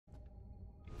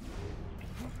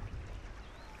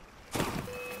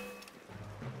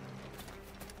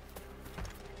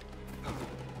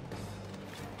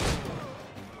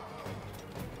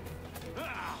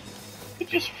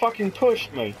just fucking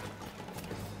pushed me.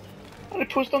 And he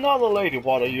pushed another lady.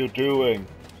 What are you doing?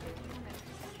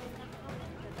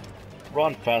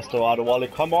 Run faster,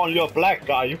 Adewale. Come on, you're a black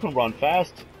guy. You can run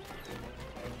fast.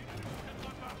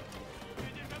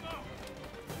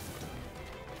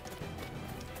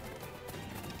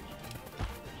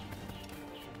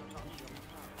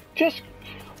 Just...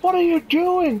 What are you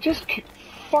doing? Just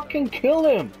fucking kill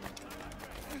him.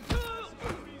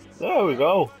 There we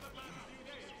go.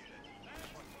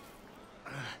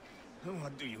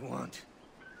 What do you want?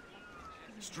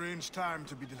 Strange time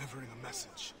to be delivering a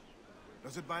message.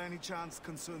 Does it by any chance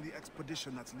concern the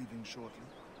expedition that's leaving shortly?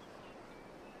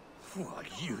 Who are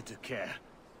you to care?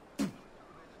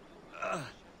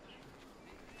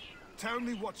 Tell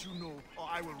me what you know, or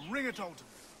I will wring it out of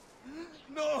you.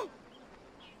 No!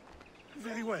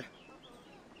 Very well.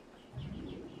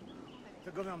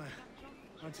 The governor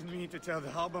wanted me to tell the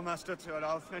harbor master to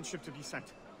allow friendship to be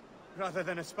sent, rather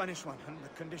than a Spanish one, on the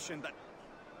condition that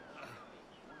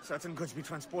certain goods be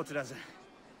transported as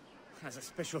a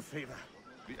special favor.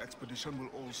 The expedition will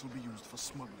also be used for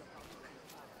smuggling.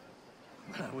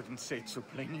 Well, I wouldn't say it so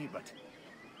plainly, but...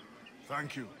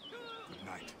 Thank you. Good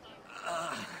night.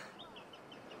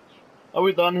 Are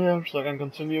we done here so I can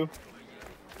continue?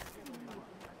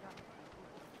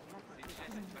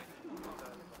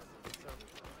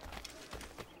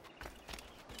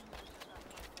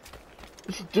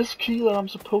 Is it this key that I'm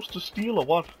supposed to steal or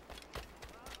what?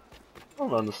 I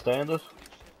don't understand it.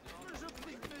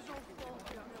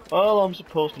 Well, I'm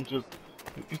supposed to just...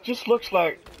 It just looks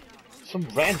like some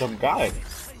random guy.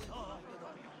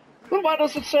 Then why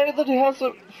does it say that he has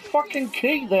a fucking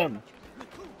key then?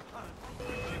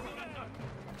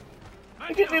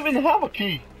 He didn't even have a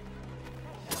key.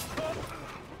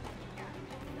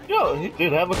 Yeah, he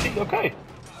did have a key, okay.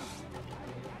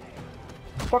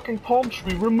 Fucking palm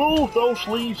tree, remove those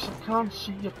leaves, I can't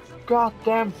see a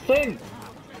goddamn thing.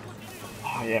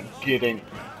 I am getting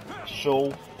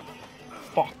so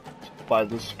fucked by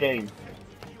this game.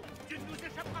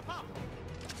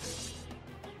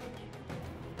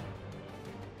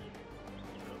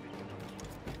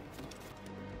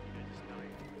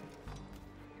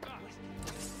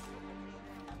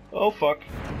 Oh fuck.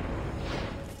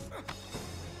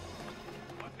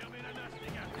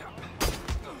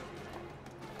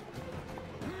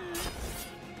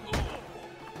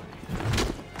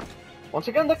 Once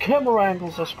again, the camera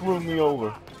angles are screwing me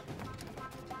over.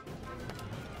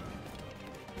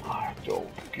 I don't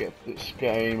get this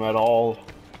game at all.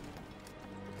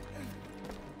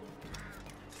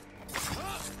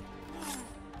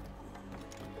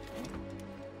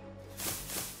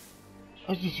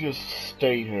 I should just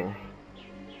stay here.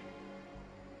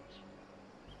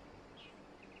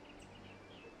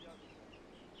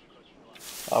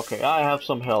 Okay, I have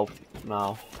some health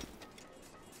now.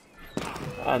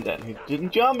 And then he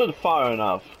didn't jump it far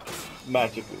enough,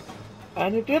 magically.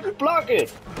 And he didn't block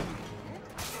it!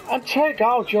 And take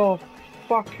out your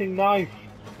fucking knife.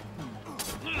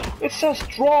 It says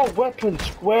draw weapon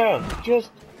square. Just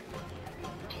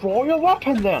draw your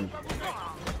weapon then.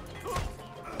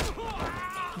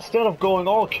 Instead of going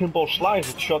all Kimbo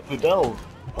Slice and Chuck Liddell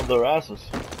on their asses.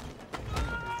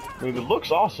 I mean, it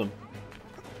looks awesome.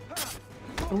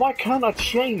 And why can't I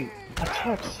chain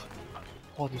attacks?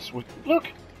 What is with... Look!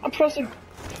 I'm pressing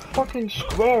fucking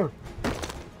square!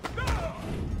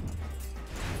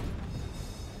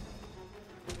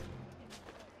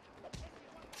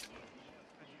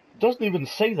 Doesn't even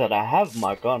say that I have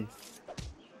my gun.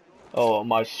 Oh,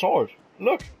 my sword.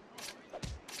 Look!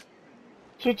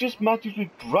 So it just magically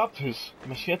dropped his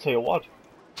machete or what?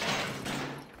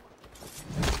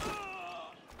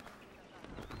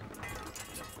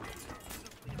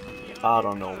 I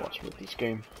don't know what's with this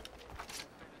game.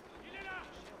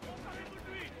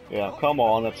 Yeah, come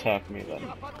on, attack me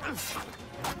then.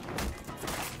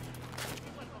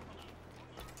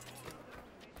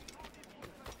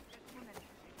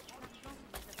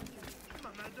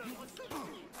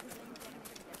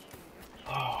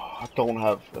 I don't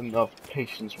have enough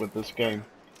patience with this game.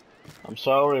 I'm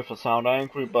sorry if I sound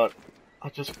angry, but I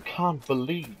just can't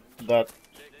believe that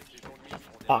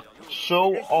a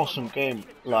so awesome game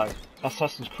like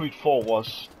Assassin's Creed 4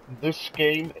 was. This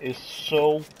game is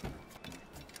so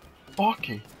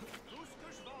buggy.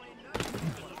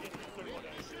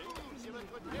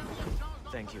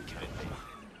 Thank you, Captain.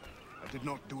 I did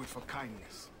not do it for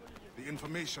kindness. The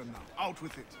information now, out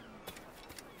with it.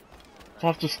 I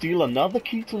have to steal another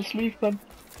key to the slave pen?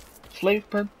 Slave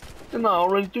pen? Didn't I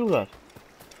already do that?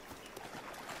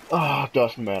 Ah,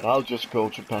 doesn't matter. I'll just go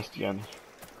to Bastion.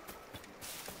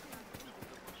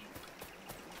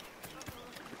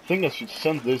 think I should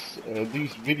send these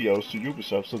videos to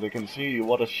Ubisoft so they can see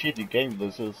what a shitty game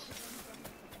this is.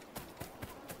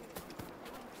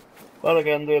 But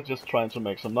again, they're just trying to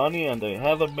make some money, and they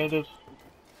have admitted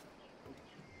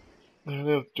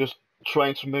they're just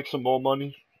trying to make some more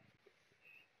money.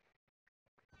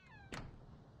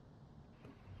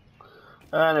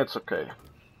 And it's okay.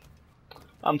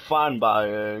 I'm fine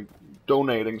by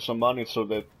donating some money so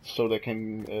they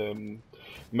can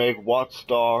make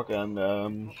Watchdog and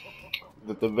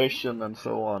The Division and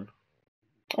so on.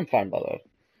 I'm fine by that.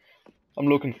 I'm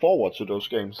looking forward to those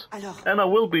games. And I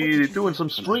will be doing some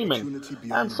streaming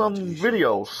and some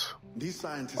videos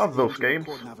of those games.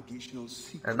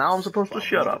 And now I'm supposed to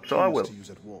shut up, so I will.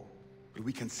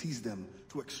 We can seize them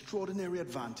to extraordinary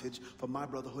advantage for my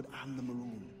brotherhood and the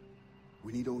Maroon.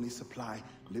 We need only supply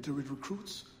literate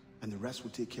recruits, and the rest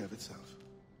will take care of itself.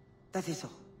 That is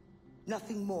all.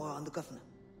 Nothing more on the governor.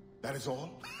 That is all?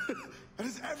 That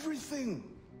is everything!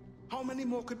 How many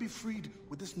more could be freed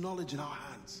with this knowledge in our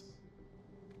hands?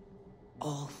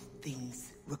 All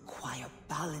things require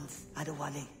balance,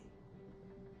 Adewale.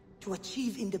 To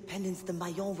achieve independence, the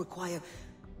Mayon require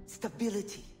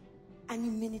stability,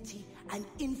 anonymity, and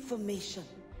information.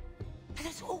 That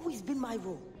has always been my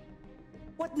role.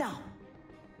 What now?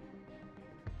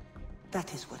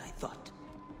 That is what I thought.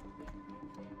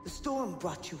 The storm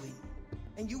brought you in,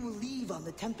 and you will leave on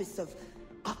the tempest of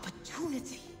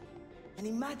opportunity and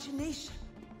imagination.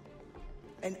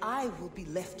 And I will be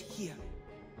left here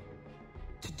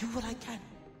to do what I can.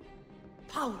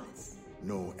 Powerless.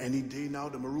 No, any day now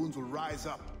the Maroons will rise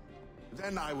up.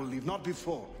 Then I will leave, not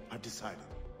before. I've decided.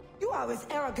 You are as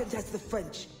arrogant as the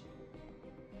French.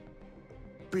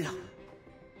 Blah.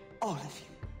 All of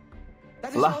you.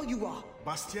 That is Blah. all you are.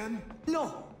 Bastien?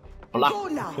 No. Blah. Go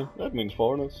now. Okay, that means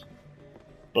foreigners.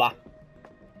 Blah.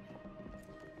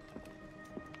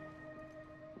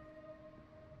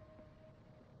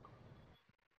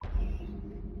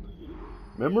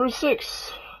 Memory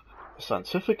 6.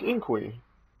 Scientific inquiry.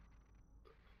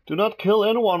 Do not kill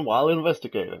anyone while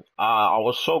investigating. I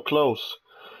was so close.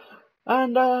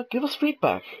 And give us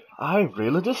feedback. I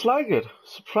really dislike it.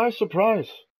 Surprise, surprise.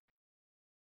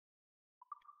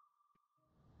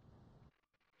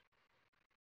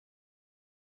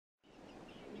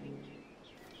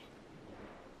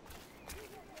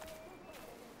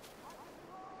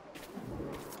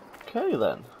 Okay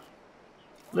then.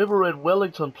 Liberate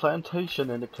Wellington Plantation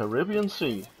in the Caribbean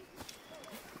Sea.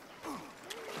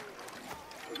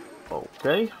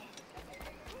 Okay.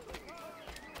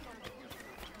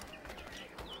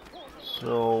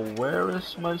 So where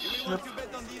is my ship?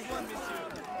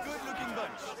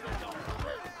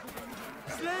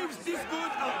 Slaves this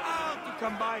good are hard to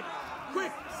come by.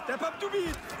 Quick, step up to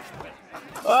beat.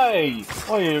 Hey!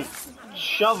 Why are you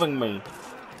shoving me?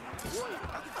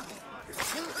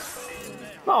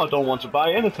 No, I don't want to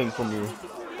buy anything from you.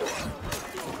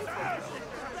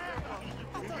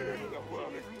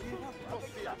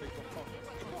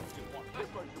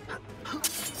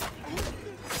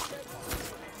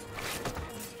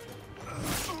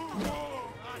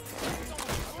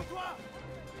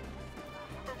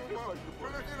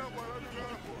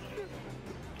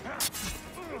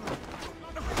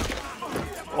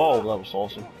 Oh, that was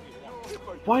awesome.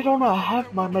 Why don't I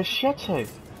have my machete?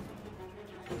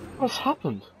 What's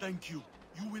happened? Thank you.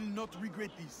 You will not regret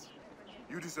this.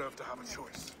 You deserve to have a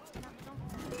choice.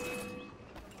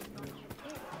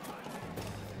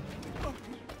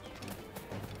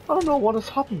 I don't know what has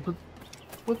happened, but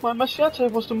with my machete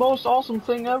it was the most awesome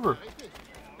thing ever.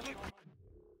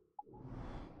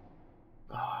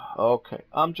 Okay,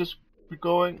 I'm just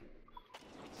going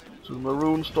to the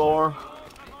Maroon store.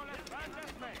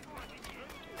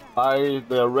 Buy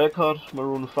their record,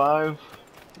 Maroon 5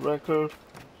 record.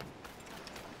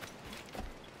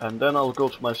 And then I'll go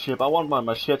to my ship. I want my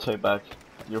machete back.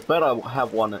 You better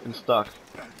have one in stock.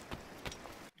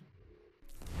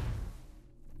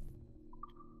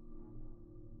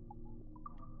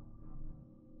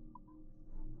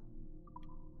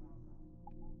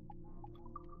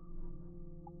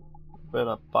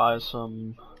 Better buy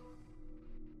some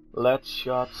lead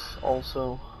shots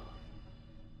also.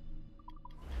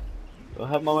 Do I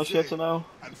have my machete now?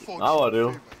 Now I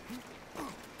do.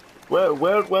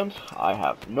 Where it went, I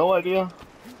have no idea.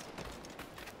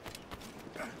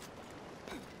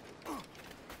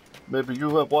 Maybe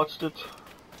you have watched it.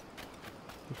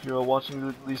 If you are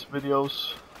watching these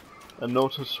videos and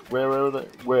notice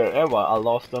wherever I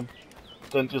lost them,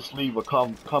 then just leave a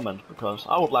comment, because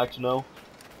I would like to know.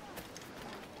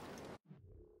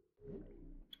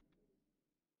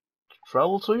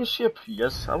 Travel to your ship?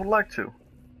 Yes, I would like to.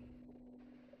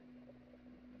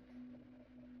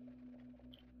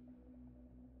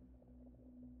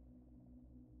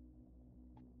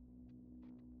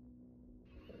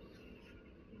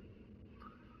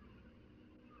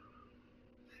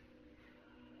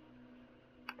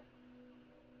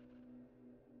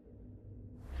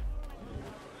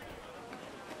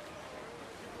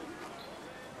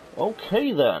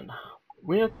 Okay then,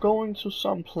 we're going to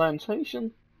some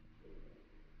plantation.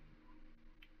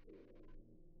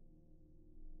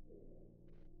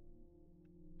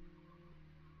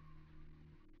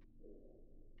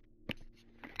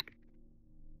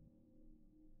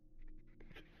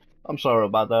 I'm sorry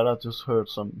about that, I just heard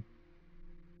some...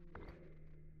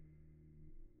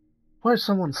 Why is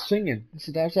someone singing? Is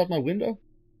it outside my window?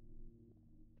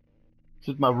 Is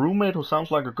it my roommate who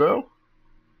sounds like a girl?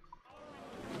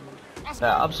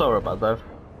 Yeah, I'm sorry about that.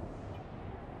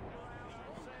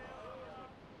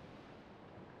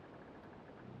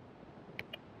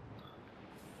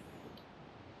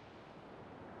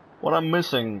 What I'm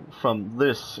missing from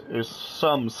this is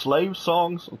some slave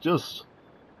songs, or just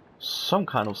some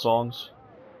kind of songs.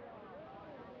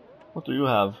 What do you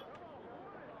have?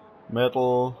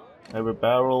 Metal, heavy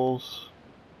barrels.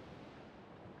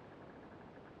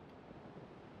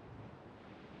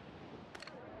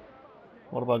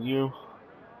 What about you?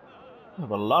 You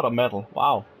have a lot of metal,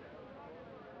 wow.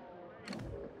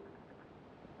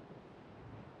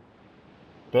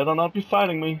 Better not be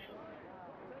fighting me.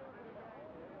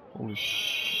 Holy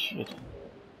shit.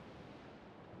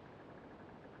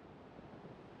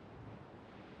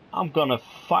 I'm gonna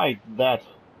fight that.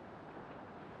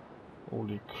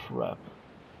 Holy crap.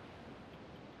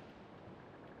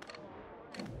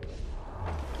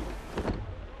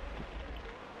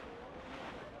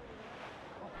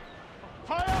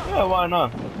 Fire! Yeah, why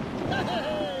not?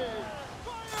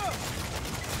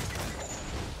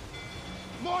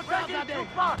 More ready!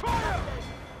 Fire!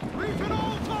 Reefing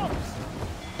all tops!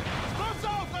 Guns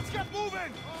out! Let's get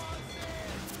moving!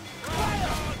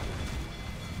 Fire!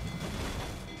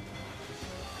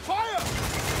 Fire!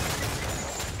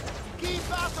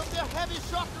 Keep out of the heavy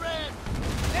shot range!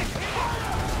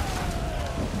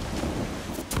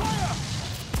 Fire!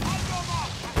 Fire!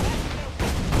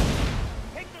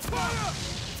 Take the fire!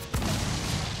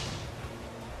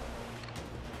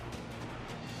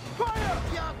 Fire!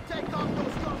 Yeah, take on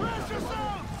those guns! Brace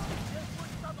yourselves!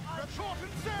 Get short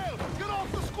and sail! Get off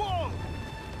the squall!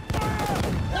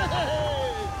 Fire!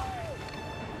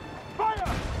 Fire!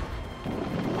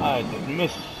 I didn't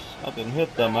miss. I didn't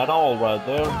hit them at all right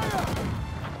there.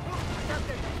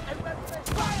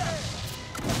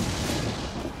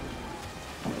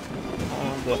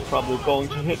 And they're probably going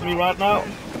to hit me right now.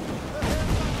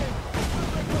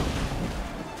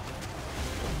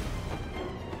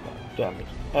 Damn it.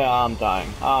 Yeah, I'm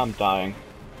dying. I'm dying.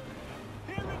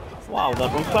 Wow,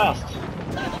 that went fast.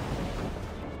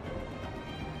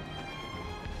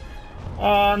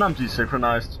 And I'm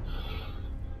desynchronized.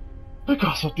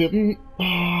 Because I didn't...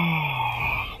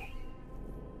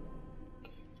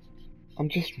 I'm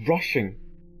just rushing.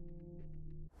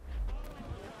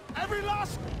 Every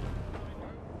last...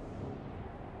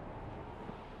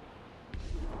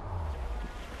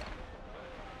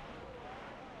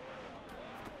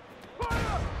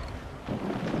 Fire!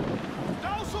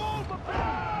 Douse all!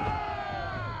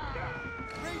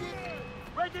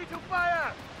 Ready to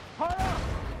fire! Fire!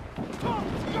 Top,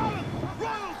 gallant,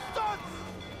 royal studs!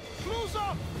 Blues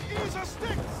up, ease of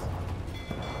sticks!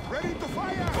 Ready to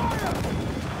fire! Fire!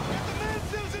 Get the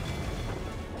mainsails in!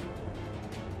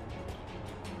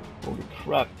 Holy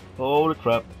crap. Holy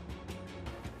crap.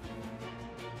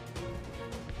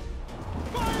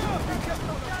 Fire!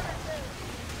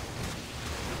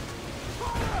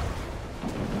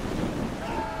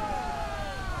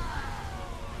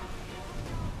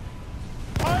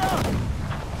 Fire!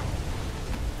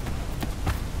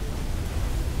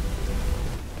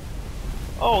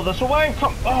 Oh, there's a wave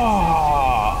come.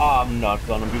 Oh, I'm not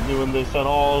gonna be doing this at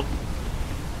all.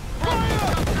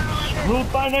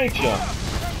 Screwed by nature.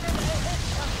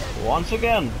 Once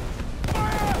again.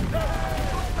 Fire!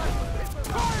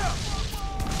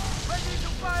 Ready to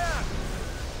fire!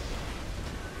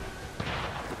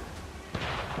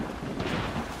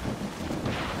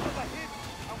 Overhead,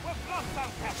 and we've lost our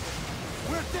captain.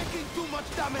 We're taking too much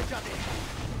damage at it.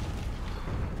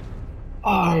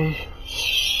 I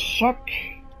suck.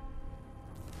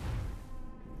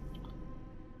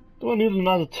 Do I need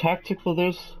another tactic for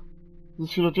this?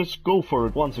 Should I just go for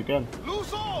it once again?